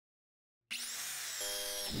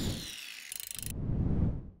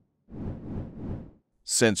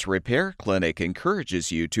Since Repair Clinic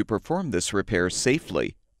encourages you to perform this repair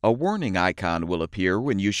safely, a warning icon will appear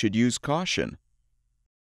when you should use caution.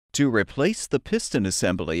 To replace the piston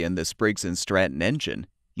assembly in this Briggs Stratton engine,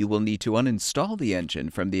 you will need to uninstall the engine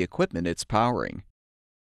from the equipment it's powering.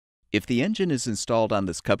 If the engine is installed on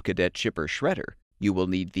this Cub Cadet chipper shredder, you will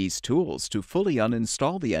need these tools to fully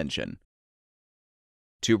uninstall the engine.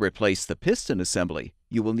 To replace the piston assembly,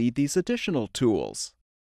 you will need these additional tools.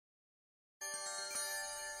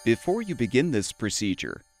 Before you begin this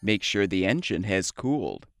procedure, make sure the engine has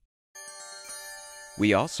cooled.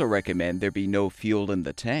 We also recommend there be no fuel in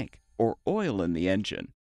the tank or oil in the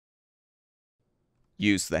engine.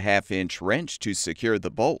 Use the 1/2-inch wrench to secure the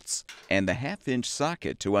bolts and the 1/2-inch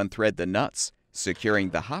socket to unthread the nuts, securing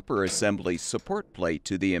the hopper assembly support plate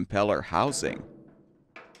to the impeller housing.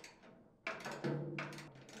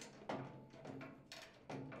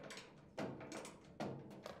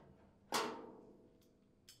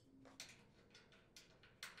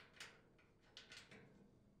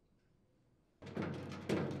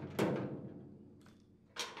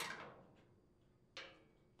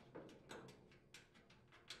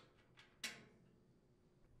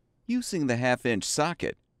 Using the 1/2-inch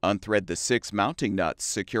socket, unthread the 6 mounting nuts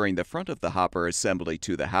securing the front of the hopper assembly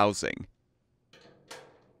to the housing.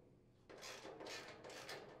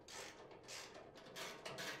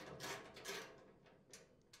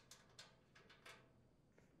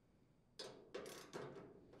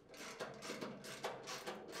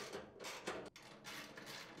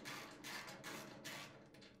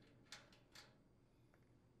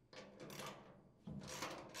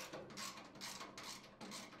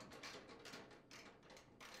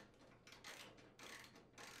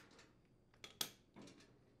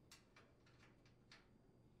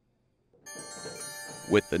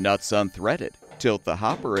 With the nuts unthreaded, tilt the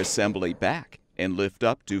hopper assembly back and lift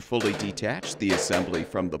up to fully detach the assembly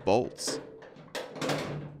from the bolts.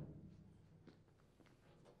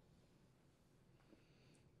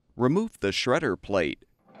 Remove the shredder plate.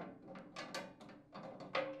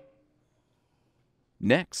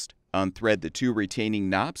 Next, unthread the 2 retaining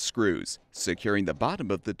knob screws, securing the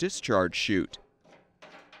bottom of the discharge chute.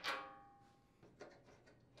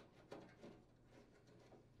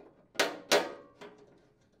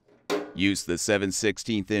 Use the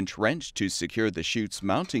 7/16-inch wrench to secure the chute's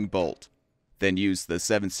mounting bolt. Then use the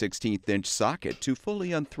 7/16-inch socket to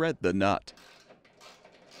fully unthread the nut.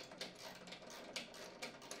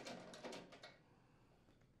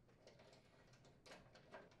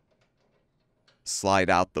 Slide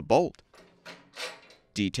out the bolt.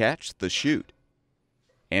 Detach the chute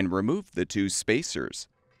and remove the 2 spacers.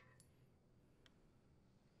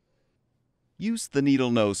 Use the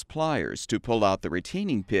needle nose pliers to pull out the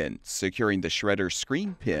retaining pin, securing the shredder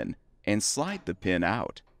screen pin, and slide the pin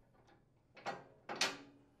out.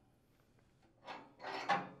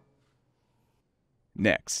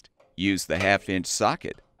 Next, use the 1/2-inch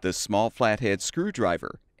socket, the small flathead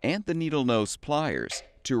screwdriver, and the needle nose pliers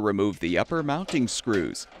to remove the upper mounting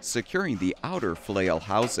screws, securing the outer flail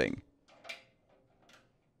housing.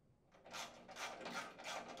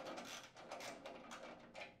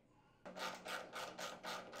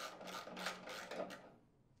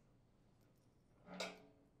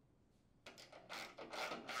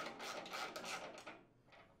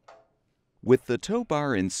 With the tow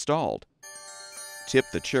bar installed, tip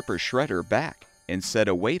the chipper shredder back and set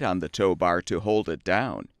a weight on the tow bar to hold it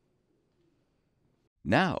down.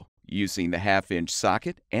 Now, using the 1/2-inch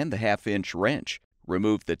socket and the 1/2-inch wrench,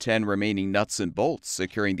 remove the 10 remaining nuts and bolts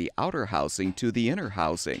securing the outer housing to the inner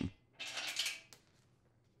housing.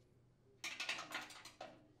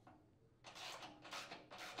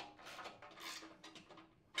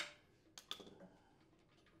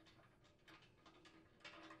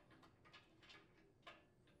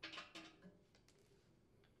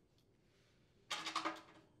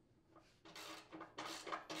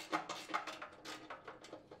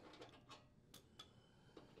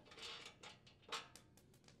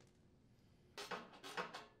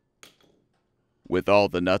 With all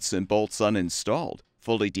the nuts and bolts uninstalled,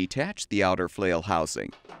 fully detach the outer flail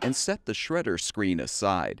housing and set the shredder screen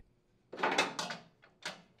aside.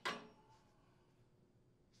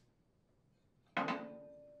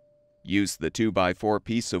 Use the 2x4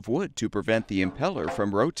 piece of wood to prevent the impeller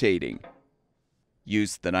from rotating.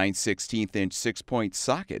 Use the 9/16-inch 6-point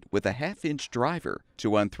socket with a 1/2-inch driver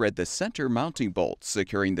to unthread the center mounting bolt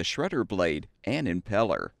securing the shredder blade and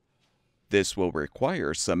impeller. This will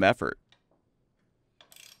require some effort.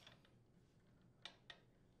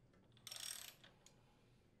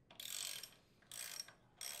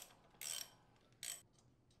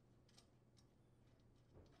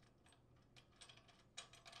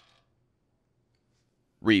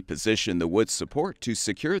 Reposition the wood support to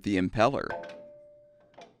secure the impeller.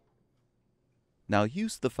 Now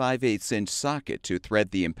use the 5/8" socket to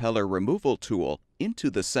thread the impeller removal tool into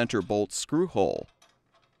the center bolt screw hole.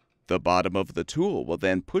 The bottom of the tool will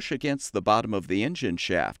then push against the bottom of the engine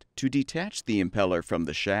shaft to detach the impeller from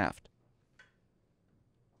the shaft.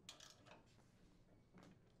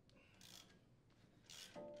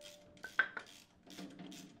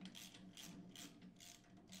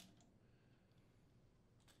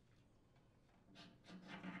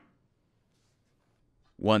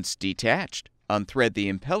 Once detached, unthread the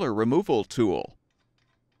impeller removal tool.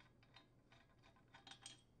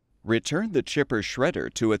 Return the chipper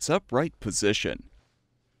shredder to its upright position.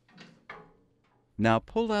 Now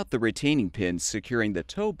pull out the retaining pin securing the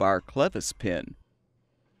tow bar clevis pin.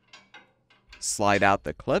 Slide out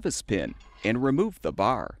the clevis pin and remove the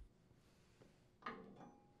bar.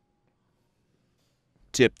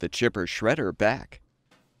 Tip the chipper shredder back.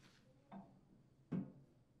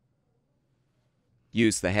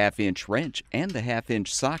 Use the 1/2" wrench and the 1/2"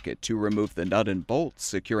 socket to remove the nut and bolt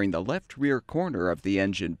securing the left rear corner of the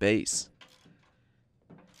engine base.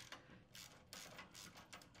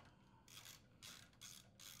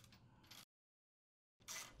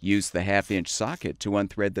 Use the 1/2" socket to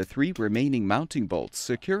unthread the 3 remaining mounting bolts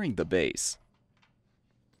securing the base.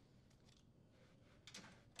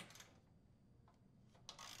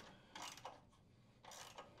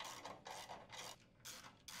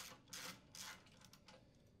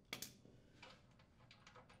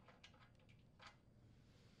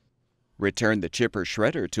 Return the chipper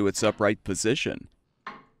shredder to its upright position.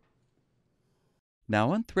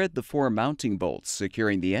 Now unthread the 4 mounting bolts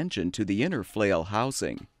securing the engine to the inner flail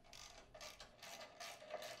housing.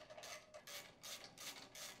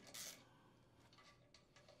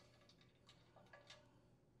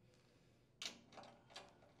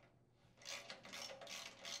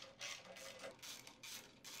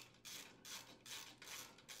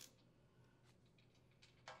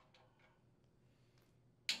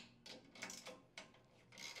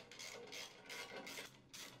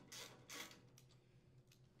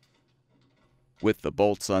 With the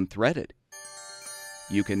bolts unthreaded,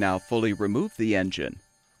 you can now fully remove the engine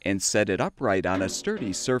and set it upright on a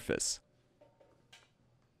sturdy surface.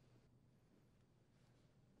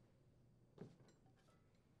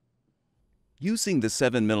 Using the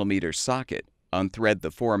 7mm socket, unthread the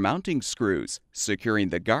 4 mounting screws, securing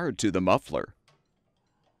the guard to the muffler.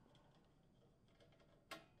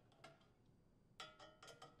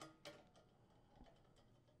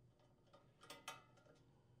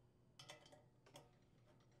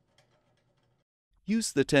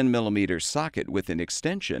 Use the 10mm socket with an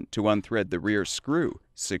extension to unthread the rear screw,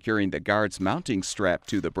 securing the guard's mounting strap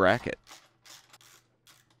to the bracket.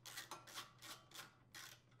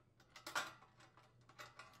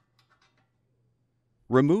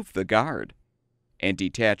 Remove the guard and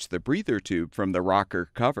detach the breather tube from the rocker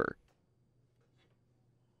cover.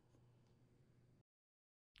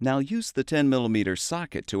 Now use the 10mm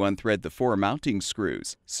socket to unthread the 4 mounting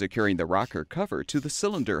screws, securing the rocker cover to the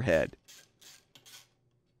cylinder head.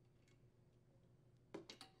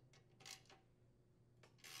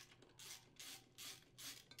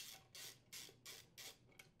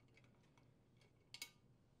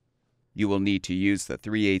 You will need to use the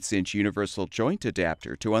 3/8" universal joint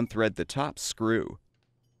adapter to unthread the top screw.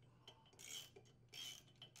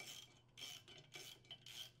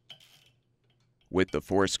 With the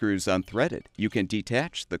 4 screws unthreaded, you can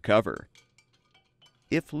detach the cover.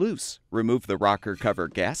 If loose, remove the rocker cover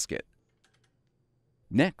gasket.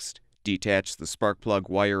 Next, detach the spark plug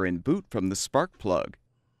wire and boot from the spark plug.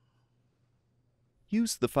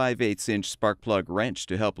 Use the 5/8" spark plug wrench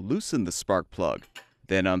to help loosen the spark plug,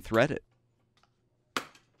 then unthread it.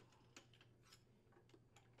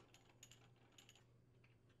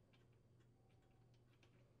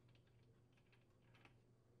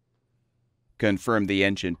 Confirm the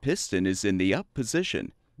engine piston is in the up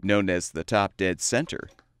position, known as the top dead center,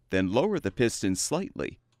 then lower the piston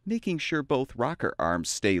slightly, making sure both rocker arms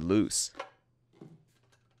stay loose.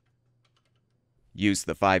 Use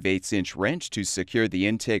the 5/8" wrench to secure the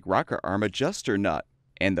intake rocker arm adjuster nut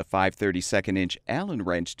and the 5/32" Allen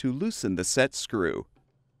wrench to loosen the set screw.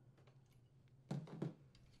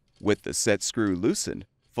 With the set screw loosened,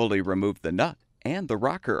 fully remove the nut and the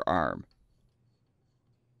rocker arm.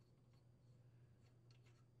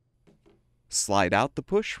 Slide out the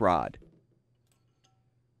push rod.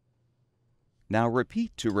 Now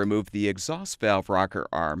repeat to remove the exhaust valve rocker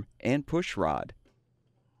arm and push rod.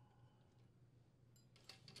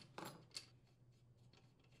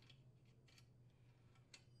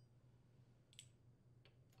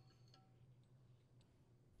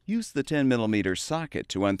 Use the 10mm socket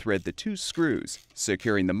to unthread the 2 screws,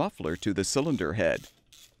 securing the muffler to the cylinder head.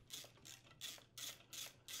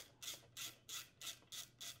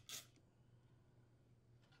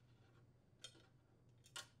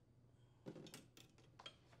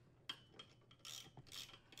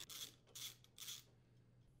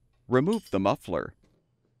 Remove the muffler.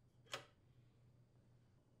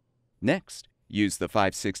 Next, use the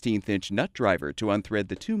 5/16" nut driver to unthread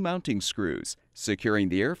the 2 mounting screws, securing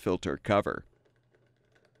the air filter cover.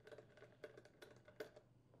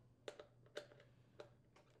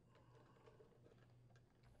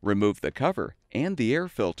 Remove the cover and the air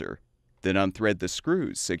filter, then unthread the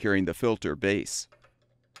screws, securing the filter base.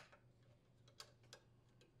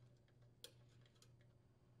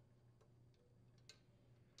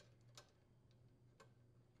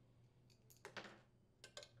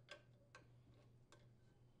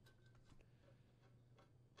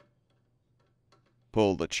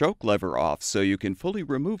 Pull the choke lever off so you can fully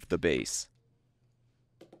remove the base.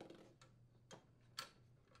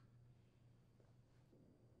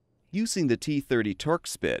 Using the T30 torque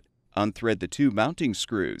spit, unthread the 2 mounting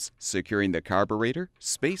screws, securing the carburetor,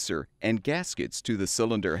 spacer, and gaskets to the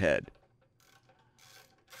cylinder head.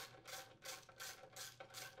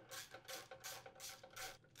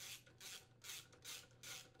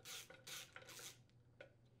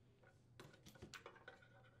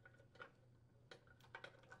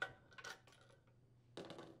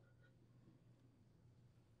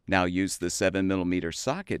 Now use the 7mm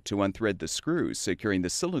socket to unthread the screws, securing the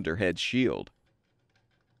cylinder head shield.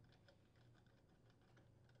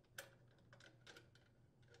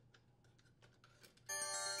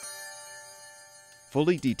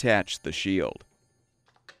 Fully detach the shield.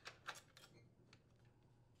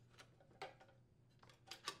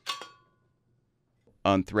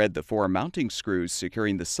 Unthread the 4 mounting screws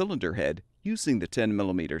securing the cylinder head using the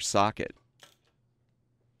 10mm socket.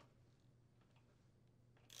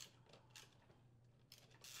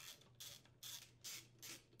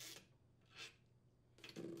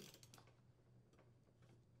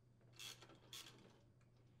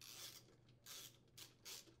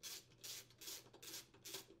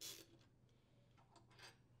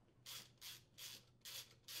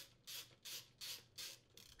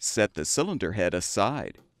 Set the cylinder head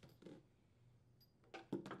aside.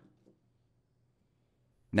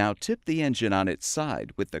 Now tip the engine on its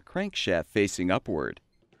side with the crankshaft facing upward.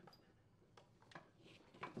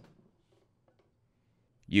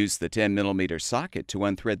 Use the 10mm socket to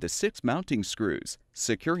unthread the 6 mounting screws,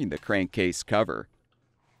 securing the crankcase cover.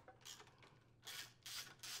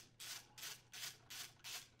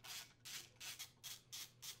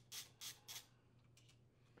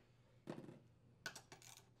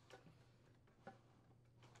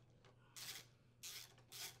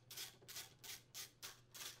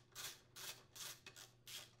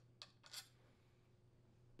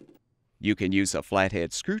 You can use a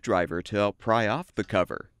flathead screwdriver to help pry off the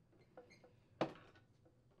cover.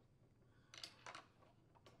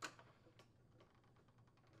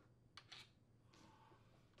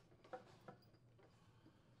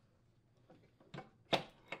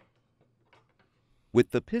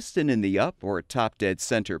 With the piston in the up or top dead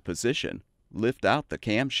center position, lift out the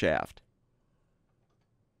camshaft.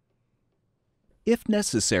 If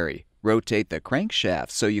necessary, rotate the crankshaft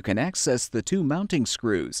so you can access the 2 mounting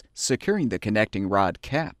screws, securing the connecting rod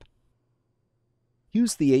cap.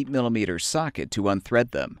 Use the 8mm socket to unthread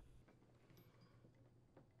them.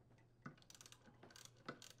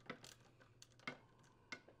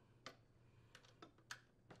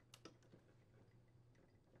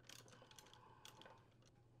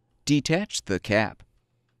 Detach the cap.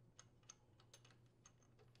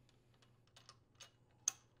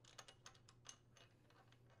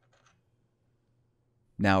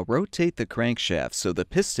 Now rotate the crankshaft so the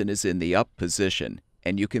piston is in the up position,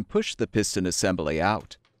 and you can push the piston assembly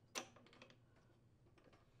out.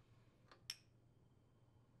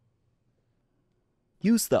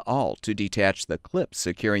 Use the awl to detach the clip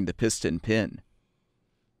securing the piston pin.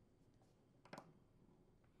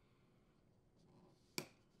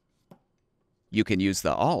 You can use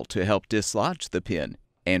the awl to help dislodge the pin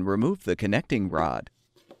and remove the connecting rod.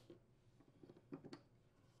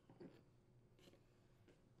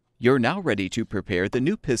 You're now ready to prepare the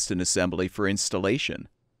new piston assembly for installation.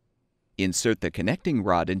 Insert the connecting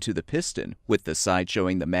rod into the piston with the side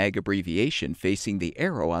showing the mag abbreviation facing the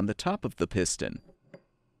arrow on the top of the piston.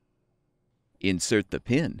 Insert the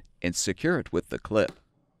pin and secure it with the clip.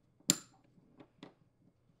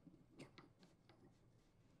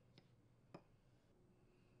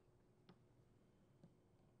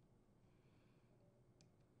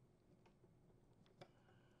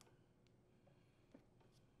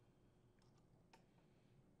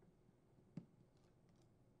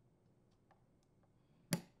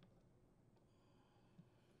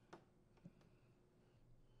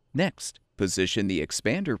 Next, position the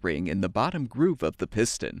expander ring in the bottom groove of the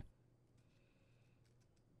piston.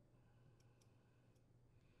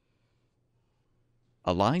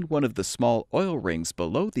 Align one of the small oil rings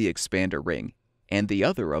below the expander ring and the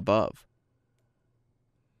other above.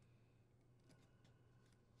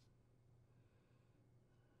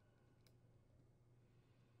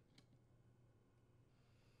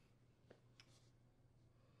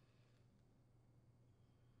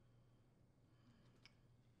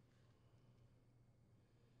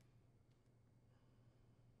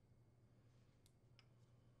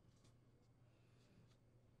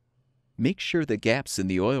 Make sure the gaps in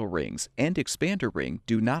the oil rings and expander ring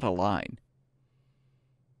do not align.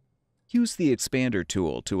 Use the expander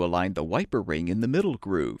tool to align the wiper ring in the middle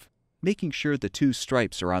groove, making sure the two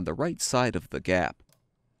stripes are on the right side of the gap.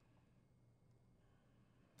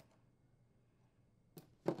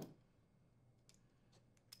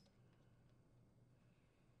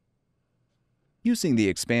 Using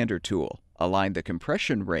the expander tool, align the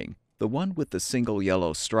compression ring, the one with the single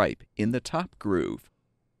yellow stripe, in the top groove.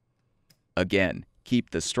 Again,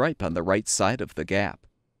 keep the stripe on the right side of the gap.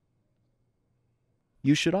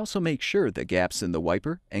 You should also make sure the gaps in the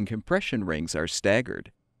wiper and compression rings are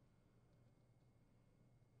staggered.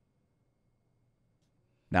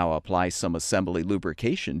 Now apply some assembly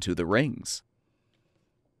lubrication to the rings.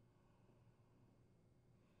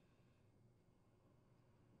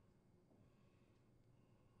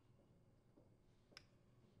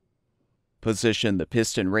 Position the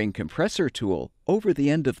piston ring compressor tool over the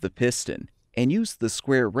end of the piston and use the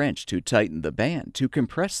square wrench to tighten the band to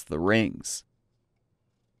compress the rings.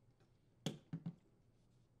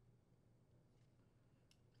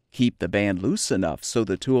 Keep the band loose enough so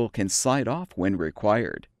the tool can slide off when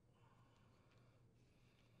required.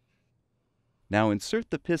 Now insert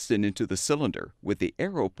the piston into the cylinder with the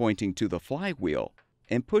arrow pointing to the flywheel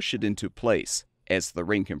and push it into place as the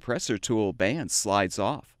ring compressor tool band slides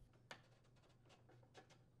off.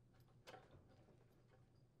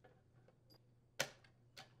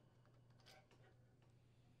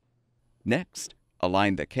 Next,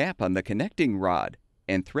 align the cap on the connecting rod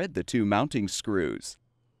and thread the two mounting screws.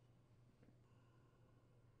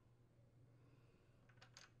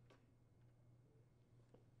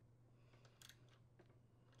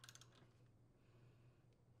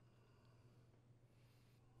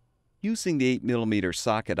 Using the 8mm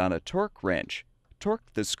socket on a torque wrench,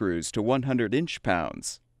 torque the screws to 100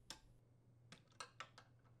 inch-pounds.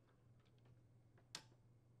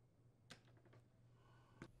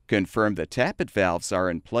 Confirm the tappet valves are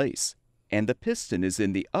in place and the piston is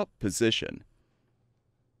in the up position.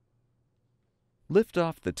 Lift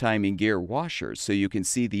off the timing gear washer so you can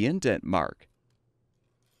see the indent mark.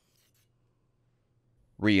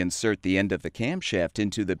 Reinsert the end of the camshaft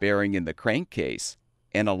into the bearing in the crankcase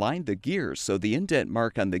and align the gears so the indent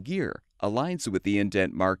mark on the gear aligns with the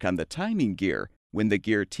indent mark on the timing gear when the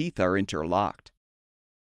gear teeth are interlocked.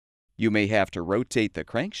 You may have to rotate the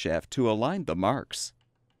crankshaft to align the marks.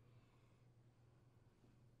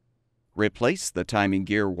 Replace the timing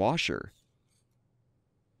gear washer.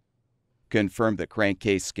 Confirm the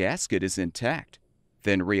crankcase gasket is intact,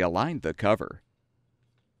 then realign the cover.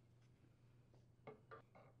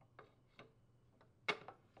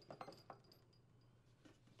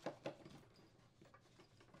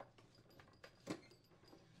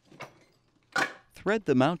 Thread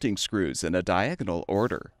the mounting screws in a diagonal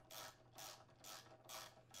order.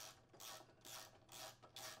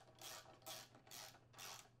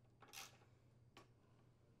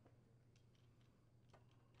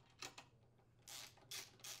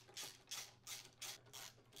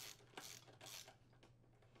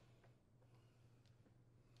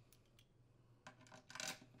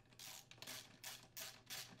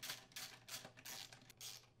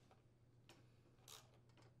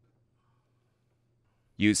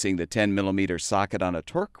 Using the 10mm socket on a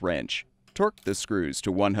torque wrench, torque the screws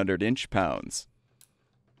to 100 inch-pounds.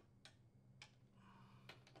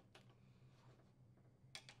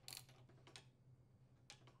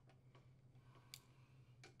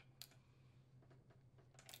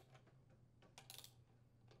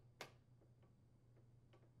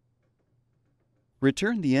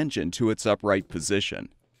 Return the engine to its upright position.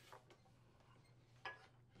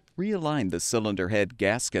 Realign the cylinder head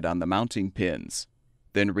gasket on the mounting pins.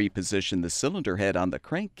 Then reposition the cylinder head on the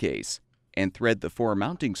crankcase and thread the 4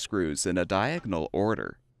 mounting screws in a diagonal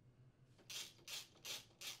order.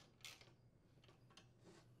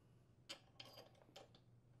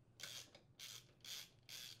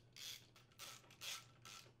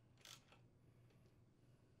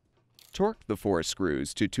 Torque the 4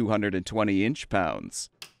 screws to 220 inch-pounds.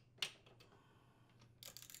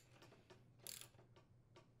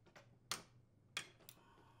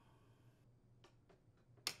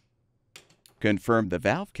 Confirm the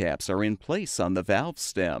valve caps are in place on the valve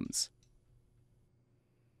stems.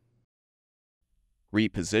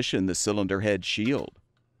 Reposition the cylinder head shield.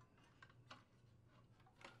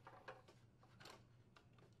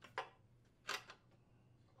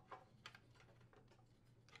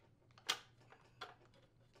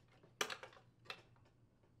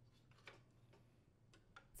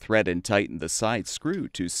 Thread and tighten the side screw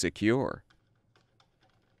to secure.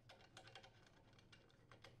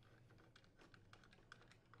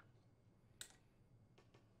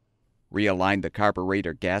 Realign the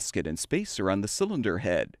carburetor gasket and spacer on the cylinder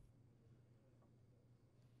head.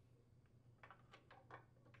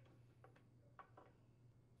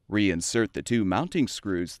 Reinsert the 2 mounting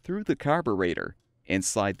screws through the carburetor and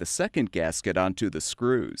slide the second gasket onto the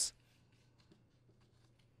screws.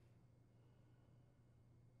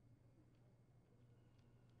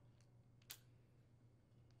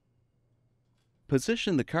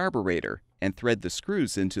 Position the carburetor and thread the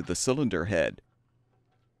screws into the cylinder head.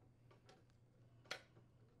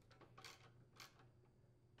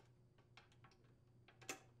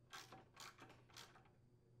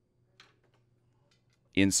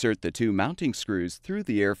 Insert the 2 mounting screws through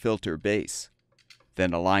the air filter base.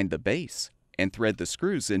 Then align the base and thread the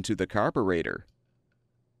screws into the carburetor.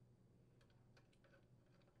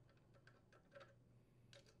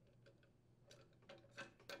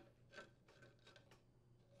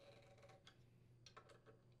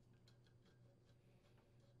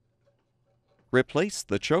 Replace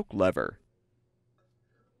the choke lever.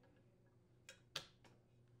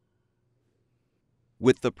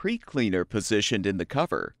 With the pre-cleaner positioned in the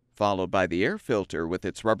cover, followed by the air filter with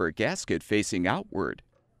its rubber gasket facing outward,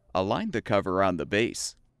 align the cover on the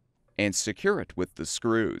base and secure it with the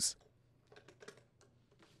screws.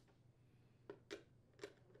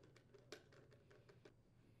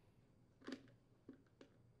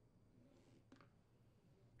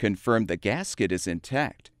 Confirm the gasket is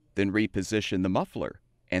intact, then reposition the muffler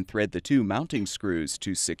and thread the 2 mounting screws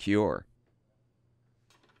to secure.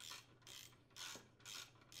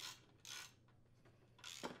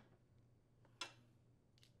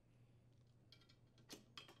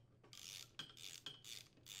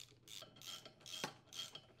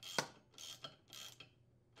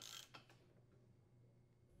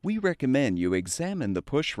 We recommend you examine the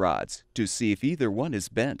push rods to see if either one is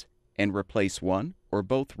bent and replace one or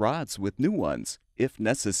both rods with new ones if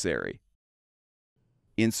necessary.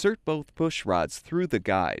 Insert both push rods through the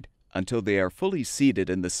guide until they are fully seated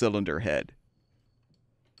in the cylinder head.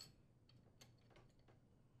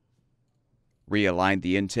 Realign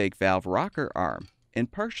the intake valve rocker arm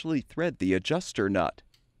and partially thread the adjuster nut.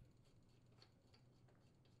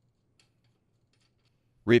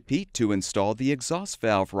 Repeat to install the exhaust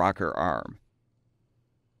valve rocker arm.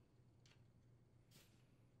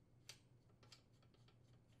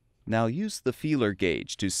 Now use the feeler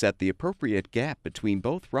gauge to set the appropriate gap between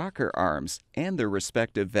both rocker arms and their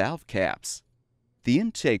respective valve caps. The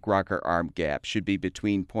intake rocker arm gap should be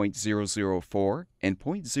between 0.004 and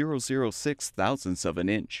 0.006 thousandths of an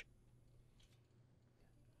inch.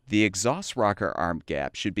 The exhaust rocker arm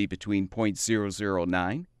gap should be between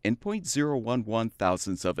 0.009 and 0.011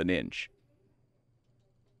 thousandths of an inch.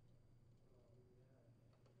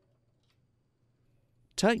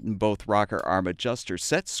 Tighten both rocker arm adjuster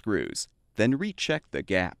set screws, then recheck the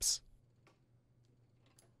gaps.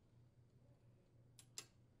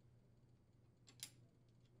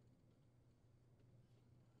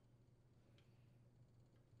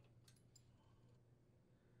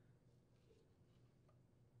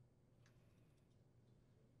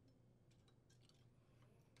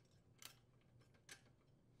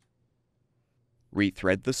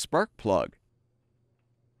 Rethread the spark plug.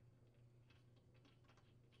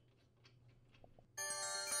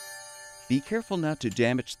 Be careful not to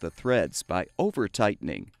damage the threads by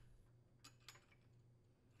over-tightening.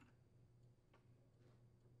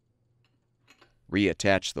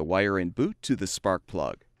 Reattach the wire and boot to the spark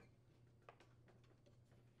plug.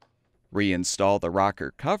 Reinstall the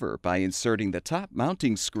rocker cover by inserting the top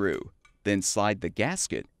mounting screw, then slide the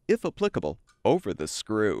gasket, if applicable, over the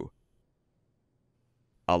screw.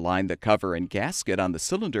 Align the cover and gasket on the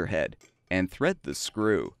cylinder head and thread the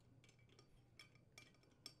screw.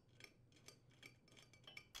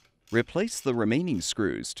 Replace the remaining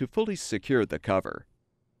screws to fully secure the cover.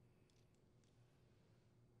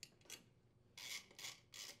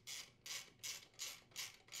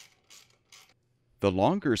 The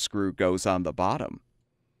longer screw goes on the bottom.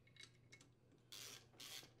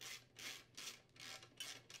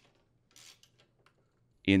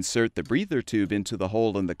 Insert the breather tube into the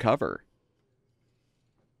hole in the cover.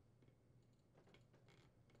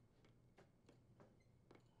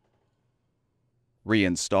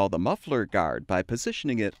 Reinstall the muffler guard by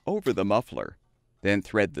positioning it over the muffler. Then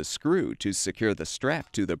thread the screw to secure the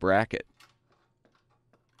strap to the bracket.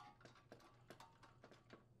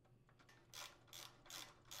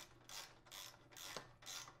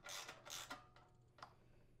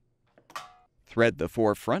 Thread the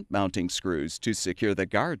 4 front mounting screws to secure the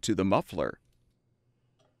guard to the muffler.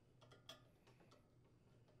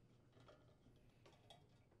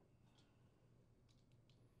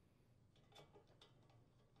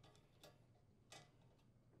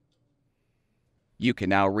 You can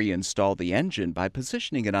now reinstall the engine by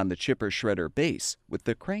positioning it on the chipper shredder base with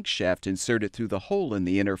the crankshaft inserted through the hole in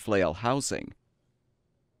the inner flail housing.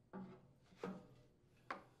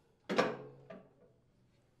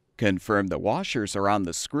 Confirm the washers are on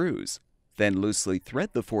the screws, then loosely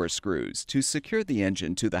thread the 4 screws to secure the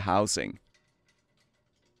engine to the housing.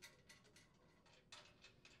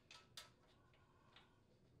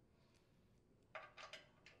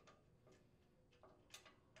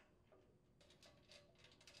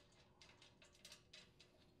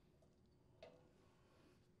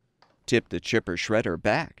 Tip the chipper shredder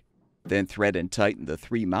back, then thread and tighten the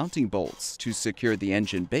 3 mounting bolts to secure the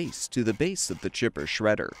engine base to the base of the chipper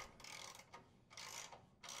shredder.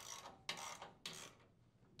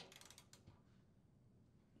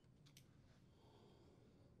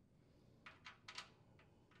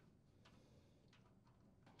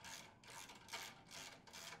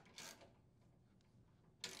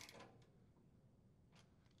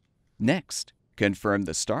 Next, confirm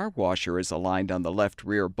the star washer is aligned on the left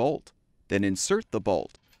rear bolt, then insert the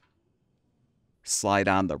bolt. Slide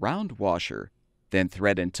on the round washer, then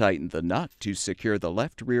thread and tighten the nut to secure the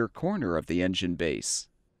left rear corner of the engine base.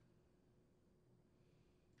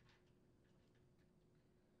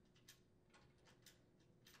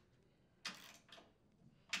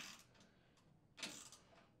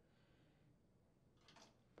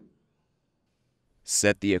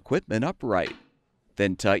 Set the equipment upright,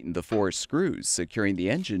 then tighten the 4 screws securing the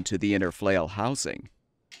engine to the inner flail housing.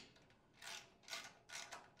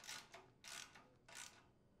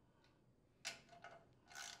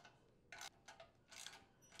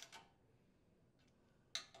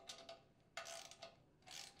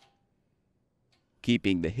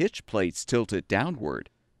 Keeping the hitch plates tilted downward,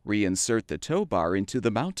 reinsert the tow bar into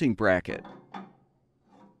the mounting bracket.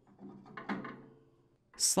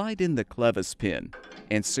 Slide in the clevis pin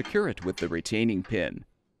and secure it with the retaining pin.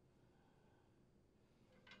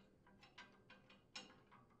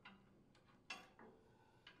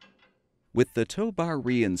 With the tow bar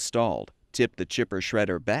reinstalled, tip the chipper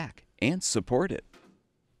shredder back and support it.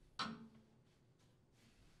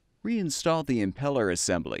 Reinstall the impeller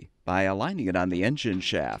assembly by aligning it on the engine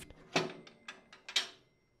shaft.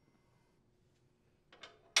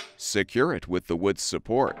 Secure it with the wood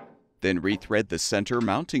support, then rethread the center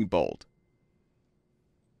mounting bolt.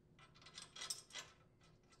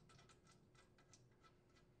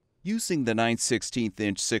 Using the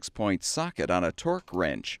 9/16" 6-point socket on a torque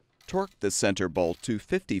wrench, torque the center bolt to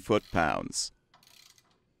 50 foot-pounds.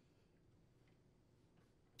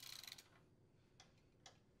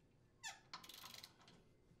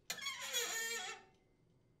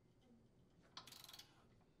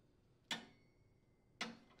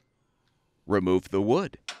 Remove the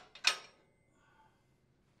wood.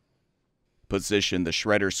 Position the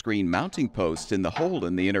shredder screen mounting post in the hole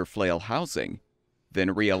in the inner flail housing, then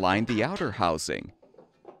realign the outer housing.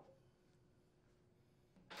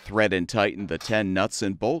 Thread and tighten the 10 nuts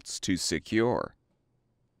and bolts to secure.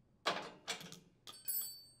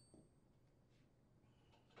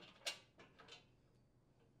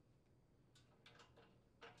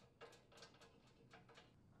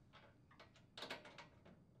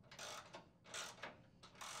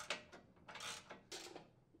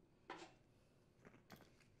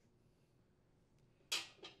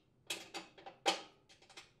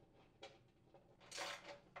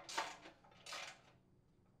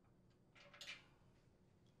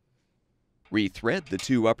 Rethread the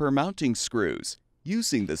 2 upper mounting screws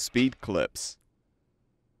using the speed clips.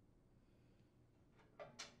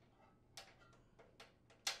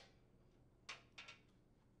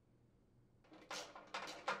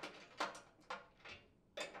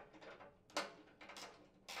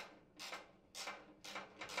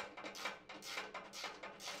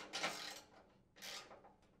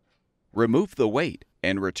 Remove the weight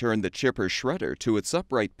and return the chipper shredder to its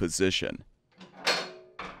upright position.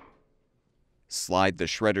 Slide the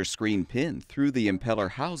shredder screen pin through the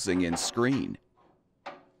impeller housing and screen.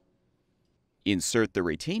 Insert the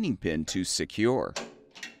retaining pin to secure.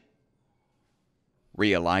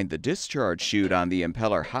 Realign the discharge chute on the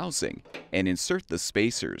impeller housing and insert the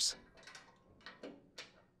spacers.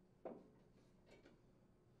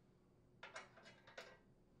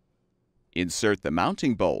 Insert the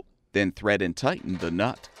mounting bolt, then thread and tighten the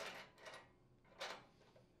nut.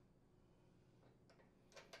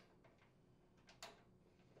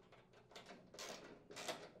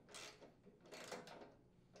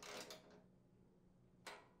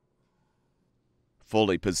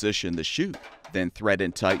 Fully position the chute, then thread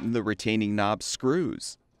and tighten the retaining knob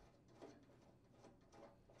screws.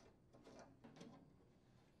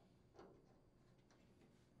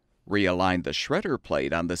 Realign the shredder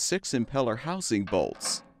plate on the 6 impeller housing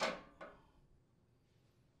bolts.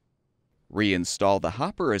 Reinstall the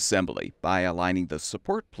hopper assembly by aligning the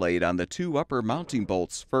support plate on the 2 upper mounting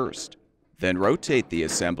bolts first. Then rotate the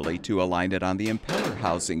assembly to align it on the impeller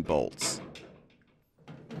housing bolts.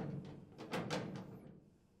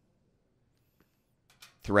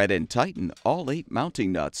 Thread and tighten all 8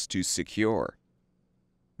 mounting nuts to secure.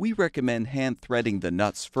 We recommend hand threading the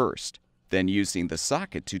nuts first, then using the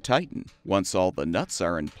socket to tighten once all the nuts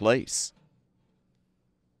are in place.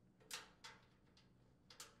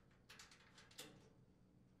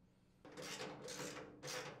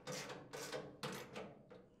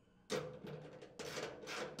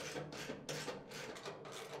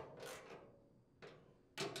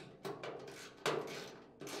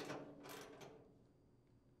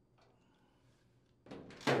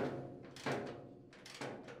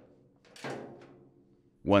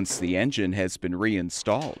 Once the engine has been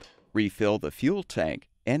reinstalled, refill the fuel tank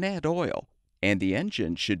and add oil, and the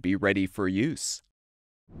engine should be ready for use.